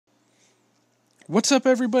What's up,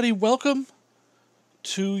 everybody? Welcome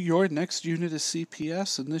to your next unit of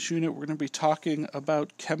CPS. In this unit, we're going to be talking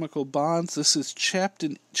about chemical bonds. This is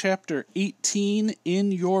chapter 18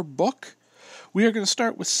 in your book. We are going to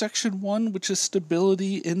start with section 1, which is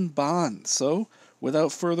stability in bonds. So,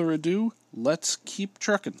 without further ado, let's keep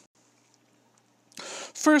trucking.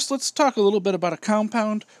 First, let's talk a little bit about a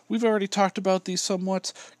compound. We've already talked about these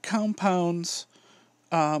somewhat. Compounds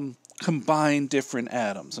combine different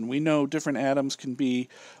atoms, and we know different atoms can be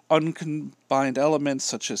uncombined elements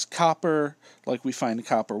such as copper, like we find in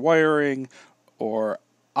copper wiring, or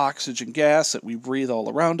oxygen gas that we breathe all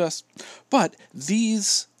around us. But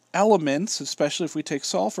these elements, especially if we take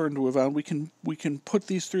sulfur into account, we can put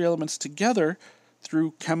these three elements together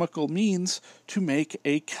through chemical means to make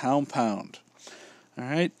a compound. All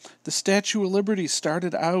right, the Statue of Liberty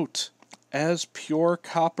started out as pure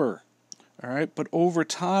copper. All right, but over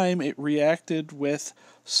time it reacted with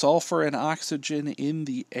sulfur and oxygen in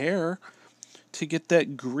the air to get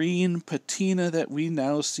that green patina that we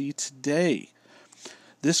now see today.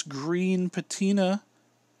 This green patina,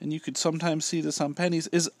 and you could sometimes see this on pennies,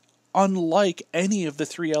 is unlike any of the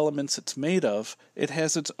three elements it's made of. It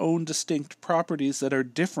has its own distinct properties that are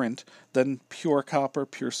different than pure copper,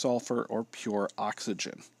 pure sulfur, or pure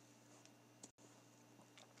oxygen.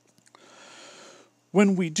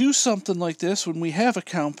 When we do something like this, when we have a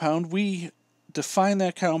compound, we define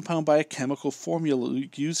that compound by a chemical formula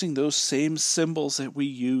using those same symbols that we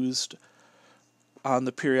used on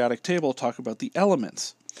the periodic table to talk about the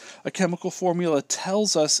elements. A chemical formula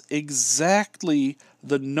tells us exactly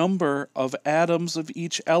the number of atoms of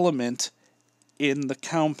each element in the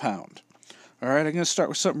compound. All right, I'm going to start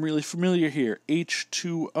with something really familiar here,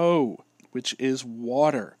 H2O, which is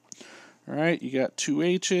water. All right, you got two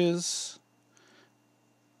H's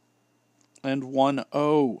and one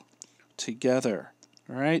O together.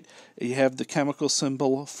 All right, you have the chemical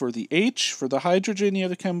symbol for the H for the hydrogen, you have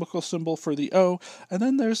the chemical symbol for the O, and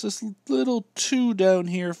then there's this little 2 down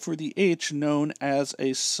here for the H known as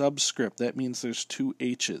a subscript. That means there's two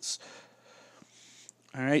H's.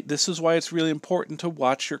 All right, this is why it's really important to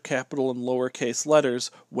watch your capital and lowercase letters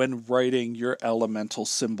when writing your elemental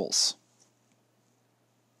symbols.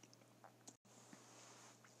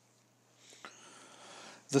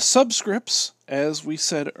 The subscripts, as we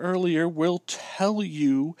said earlier, will tell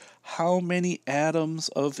you how many atoms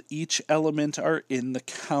of each element are in the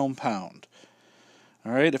compound.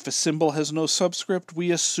 All right, if a symbol has no subscript,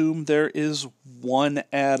 we assume there is one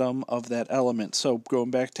atom of that element. So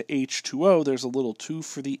going back to H2O, there's a little 2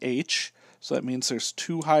 for the H, so that means there's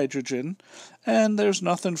 2 hydrogen, and there's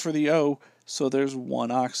nothing for the O, so there's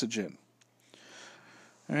 1 oxygen.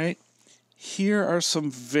 All right, here are some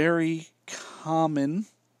very common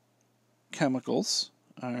chemicals.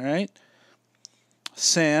 All right.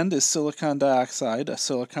 Sand is silicon dioxide, a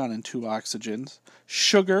silicon and 2 oxygens.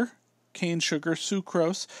 Sugar, cane sugar,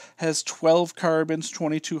 sucrose, has 12 carbons,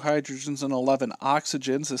 22 hydrogens, and 11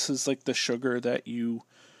 oxygens. This is like the sugar that you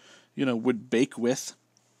would bake with.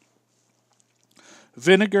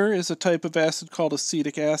 Vinegar is a type of acid called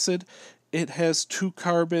acetic acid. It has 2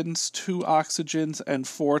 carbons, 2 oxygens, and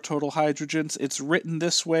 4 total hydrogens. It's written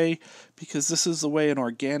this way because this is the way an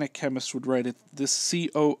organic chemist would write it. This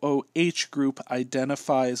COOH group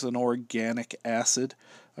identifies an organic acid.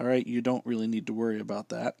 All right, you don't really need to worry about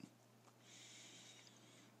that.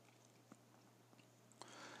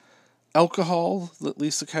 Alcohol, at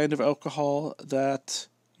least the kind of alcohol that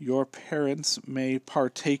your parents may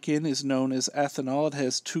partake in, is known as ethanol. It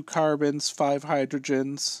has 2 carbons, 5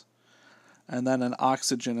 hydrogens, and then an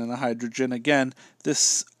oxygen and a hydrogen. Again,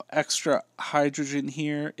 this extra hydrogen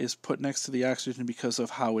here is put next to the oxygen because of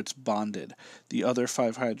how it's bonded. The other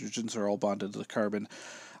 5 hydrogens are all bonded to the carbon.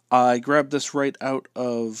 I grabbed this right out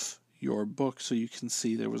of your book so you can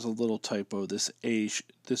see there was a little typo. This H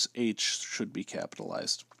should be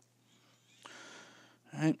capitalized.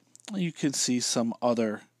 All right. You can see some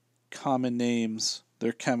other common names,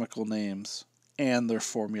 their chemical names, and their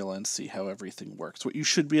formula, and see how everything works. What you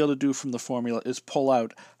should be able to do from the formula is pull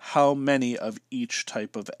out how many of each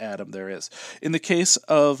type of atom there is. In the case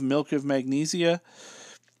of milk of magnesia,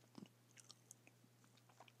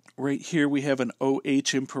 right here we have an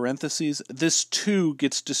OH in parentheses. This 2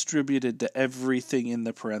 gets distributed to everything in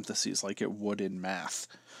the parentheses like it would in math.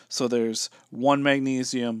 So there's 1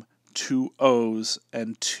 magnesium, 2 O's,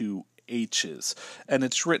 and 2 H's. And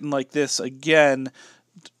it's written like this again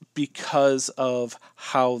because of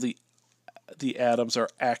how the atoms are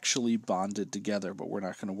actually bonded together, but we're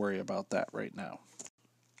not going to worry about that right now.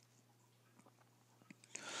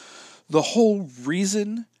 The whole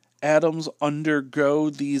reason atoms undergo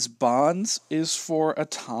these bonds is for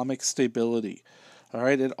atomic stability. All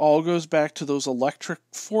right, it all goes back to those electric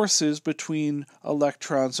forces between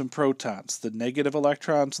electrons and protons. The negative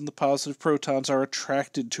electrons and the positive protons are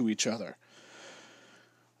attracted to each other.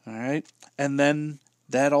 All right, and then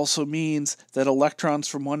that also means that electrons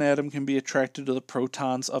from one atom can be attracted to the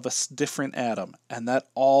protons of a different atom, and that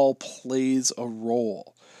all plays a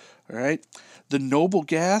role. All right, the noble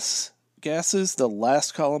gases, the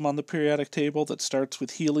last column on the periodic table that starts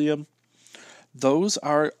with helium, those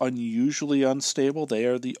are unusually unstable. They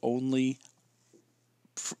are the only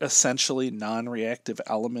essentially non-reactive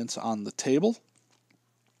elements on the table.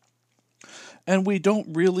 And we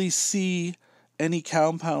don't really see any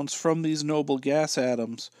compounds from these noble gas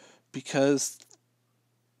atoms because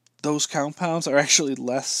those compounds are actually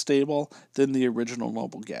less stable than the original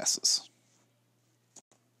noble gases.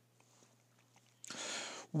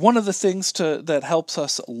 One of the things that helps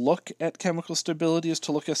us look at chemical stability is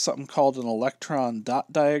to look at something called an electron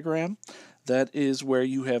dot diagram. That is where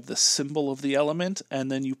you have the symbol of the element,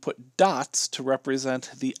 and then you put dots to represent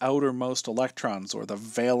the outermost electrons, or the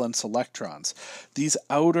valence electrons. These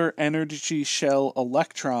outer energy shell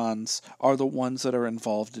electrons are the ones that are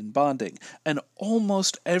involved in bonding. And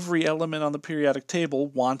almost every element on the periodic table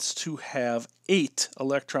wants to have 8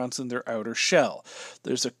 electrons in their outer shell.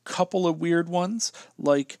 There's a couple of weird ones,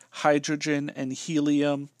 like hydrogen and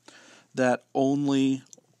helium, that only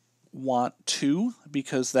want 2,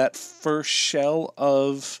 because that first shell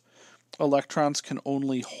of electrons can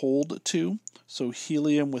only hold 2. So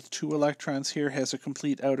helium with 2 electrons here has a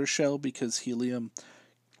complete outer shell because helium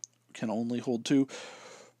can only hold 2.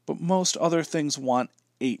 But most other things want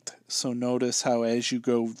 8. So notice how as you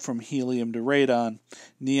go from helium to radon,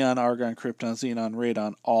 neon, argon, krypton, xenon,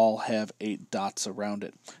 radon all have 8 dots around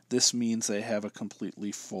it. This means they have a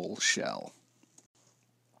completely full shell.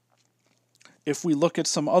 If we look at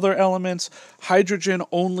some other elements, hydrogen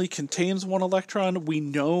only contains 1 electron. We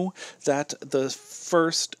know that the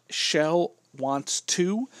first shell wants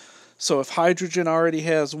 2. So if hydrogen already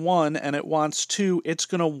has 1 and it wants 2, it's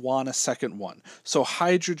going to want a second one. So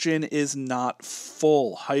hydrogen is not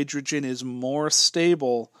full. Hydrogen is more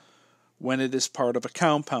stable when it is part of a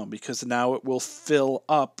compound, because now it will fill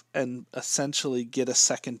up and essentially get a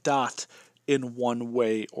second dot in one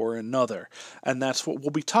way or another. And that's what we'll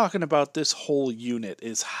be talking about this whole unit,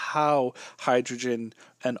 is how hydrogen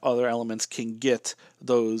and other elements can get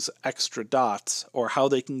those extra dots, or how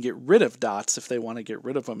they can get rid of dots if they want to get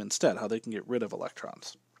rid of them instead, how they can get rid of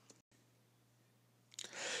electrons.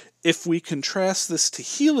 If we contrast this to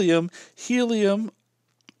helium, helium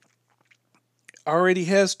already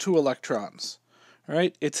has 2 electrons. All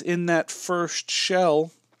right, it's in that first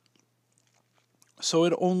shell, so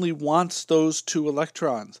it only wants those 2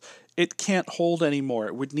 electrons. It can't hold anymore.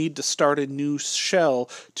 It would need to start a new shell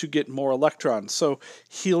to get more electrons. So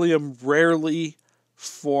helium rarely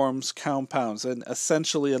forms compounds, and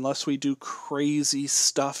essentially, unless we do crazy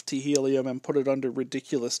stuff to helium and put it under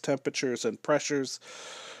ridiculous temperatures and pressures,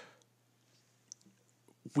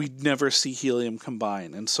 we'd never see helium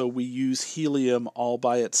combine. And so we use helium all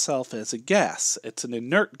by itself as a gas. It's an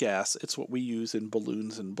inert gas. It's what we use in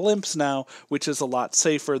balloons and blimps now, which is a lot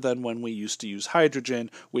safer than when we used to use hydrogen,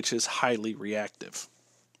 which is highly reactive.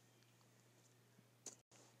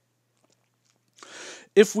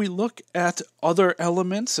 If we look at other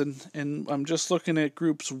elements, and I'm just looking at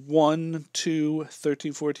groups 1, 2,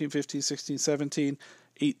 13, 14, 15, 16, 17,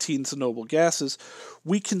 18 noble gases,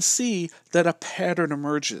 we can see that a pattern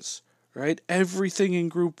emerges, right? Everything in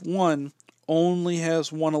group 1 only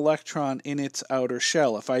has 1 electron in its outer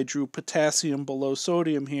shell. If I drew potassium below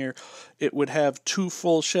sodium here, it would have 2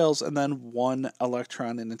 full shells and then 1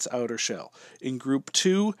 electron in its outer shell. In group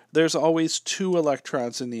 2, there's always 2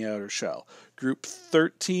 electrons in the outer shell. Group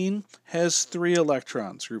 13 has 3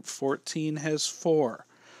 electrons. Group 14 has 4.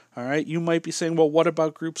 All right, you might be saying, well, what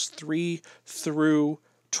about groups 3 through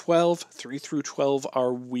 12? 3 through 12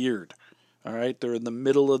 are weird. All right, they're in the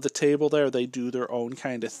middle of the table there. They do their own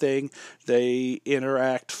kind of thing. They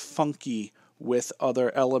interact funky with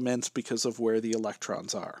other elements because of where the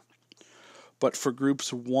electrons are. But for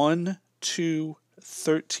groups 1, 2,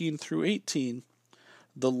 13 through 18,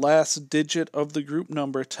 the last digit of the group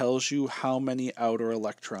number tells you how many outer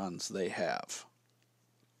electrons they have.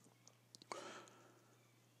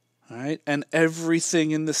 All right, and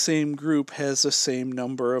everything in the same group has the same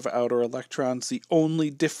number of outer electrons. The only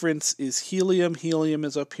difference is helium. Helium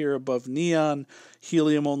is up here above neon.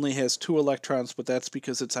 Helium only has 2 electrons, but that's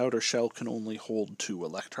because its outer shell can only hold 2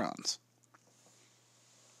 electrons.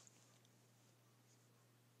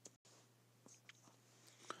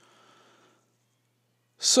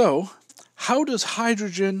 So, how does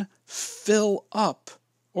hydrogen fill up,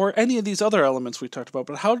 or any of these other elements we talked about,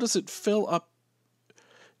 but how does it fill up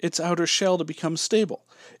its outer shell to become stable?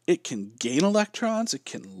 It can gain electrons, it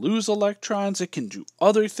can lose electrons, it can do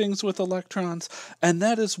other things with electrons, and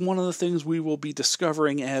that is one of the things we will be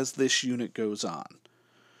discovering as this unit goes on.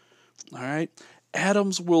 All right?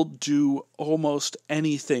 Atoms will do almost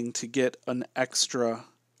anything to get an extra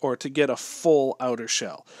or to get a full outer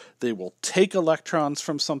shell. They will take electrons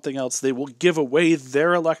from something else, they will give away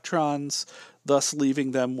their electrons, thus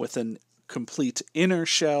leaving them with a complete inner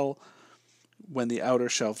shell. When the outer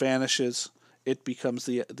shell vanishes, it becomes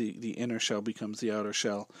the inner shell becomes the outer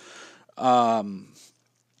shell.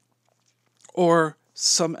 Or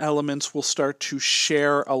some elements will start to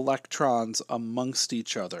share electrons amongst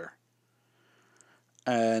each other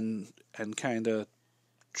and kind of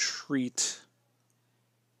treat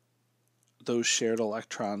those shared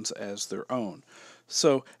electrons as their own.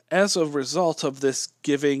 So as a result of this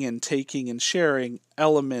giving and taking and sharing,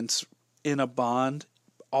 elements in a bond,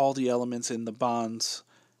 all the elements in the bonds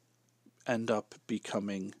end up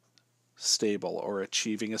becoming stable or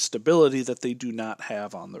achieving a stability that they do not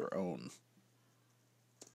have on their own.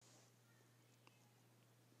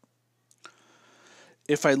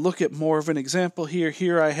 If I look at more of an example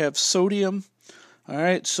here I have sodium. All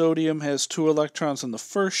right, sodium has 2 electrons in the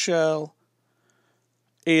first shell,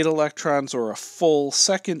 8 electrons or a full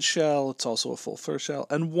second shell, it's also a full first shell,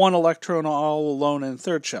 and 1 electron all alone in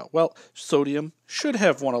third shell. Well, sodium should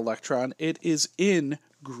have 1 electron. It is in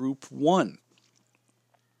group 1.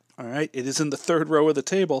 All right, it is in the third row of the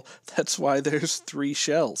table. That's why there's 3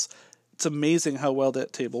 shells. It's amazing how well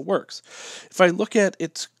that table works. If I look at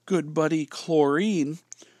its good buddy chlorine,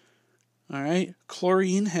 all right,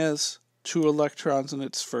 chlorine has 2 electrons in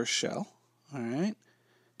its first shell. All right,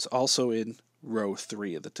 it's also in row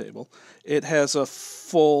 3 of the table. It has a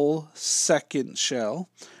full second shell,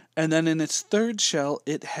 and then in its third shell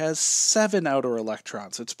it has 7 outer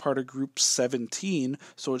electrons. It's part of group 17,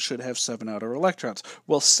 so it should have 7 outer electrons.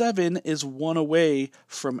 Well, 7 is 1 away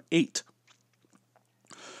from 8.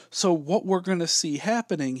 So what we're going to see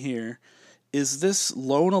happening here is this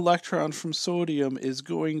lone electron from sodium is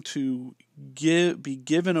going to be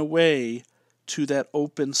given away to that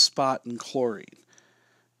open spot in chlorine.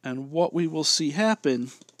 And what we will see happen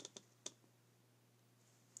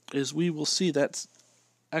is we will see that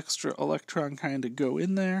extra electron kind of go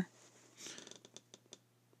in there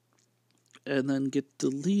and then get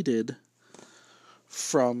deleted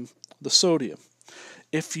from the sodium.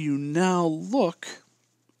 If you now look,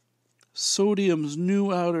 sodium's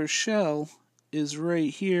new outer shell is right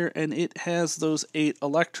here, and it has those 8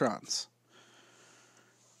 electrons.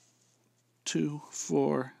 2,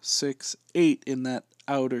 4, 6, 8 in that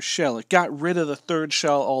outer shell. It got rid of the third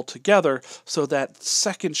shell altogether, so that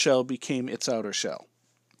second shell became its outer shell.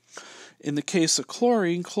 In the case of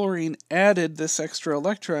chlorine, chlorine added this extra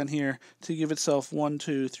electron here to give itself 1,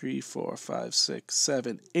 2, 3, 4, 5, 6,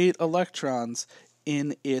 7, 8 electrons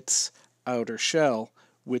in its outer shell,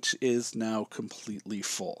 which is now completely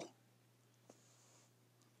full.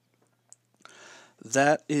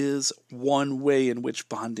 That is one way in which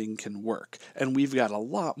bonding can work. And we've got a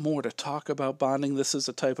lot more to talk about bonding. This is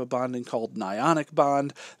a type of bonding called an ionic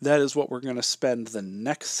bond. That is what we're going to spend the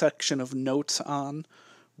next section of notes on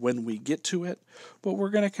when we get to it. But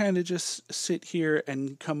we're going to kind of just sit here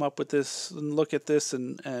and come up with this and look at this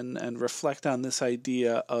and reflect on this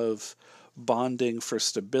idea of bonding for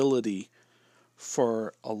stability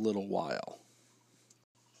for a little while.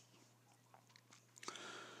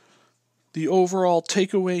 The overall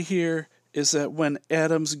takeaway here is that when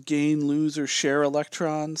atoms gain, lose, or share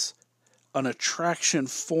electrons, an attraction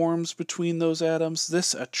forms between those atoms.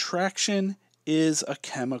 This attraction is a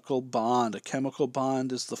chemical bond. A chemical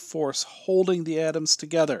bond is the force holding the atoms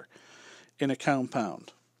together in a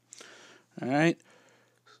compound. All right.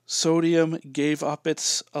 Sodium gave up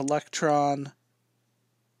its electron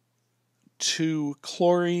to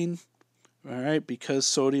chlorine. All right, because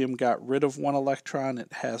sodium got rid of 1 electron,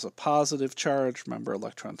 it has a positive charge. Remember,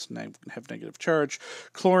 electrons have negative charge.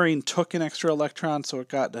 Chlorine took an extra electron, so it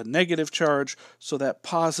got a negative charge. So that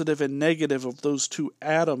positive and negative of those 2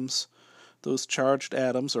 atoms, those charged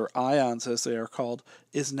atoms, or ions as they are called,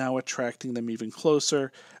 is now attracting them even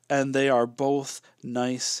closer. And they are both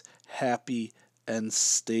nice, happy, and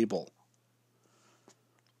stable.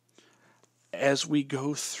 As we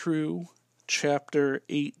go through Chapter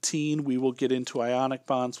 18, we will get into ionic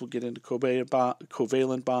bonds, we'll get into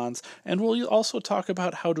covalent bonds, and we'll also talk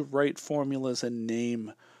about how to write formulas and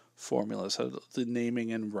name formulas, the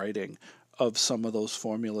naming and writing of some of those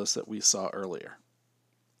formulas that we saw earlier.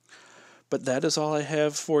 But that is all I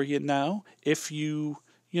have for you now. If you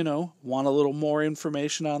want a little more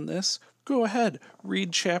information on this, go ahead,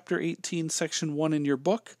 read Chapter 18, Section 1 in your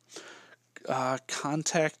book.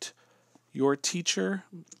 Contact your teacher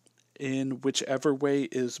in whichever way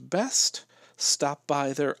is best. Stop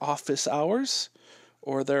by their office hours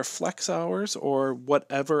or their flex hours or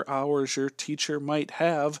whatever hours your teacher might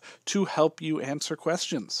have to help you answer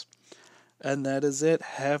questions. And that is it.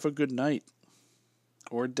 Have a good night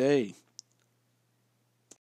or day.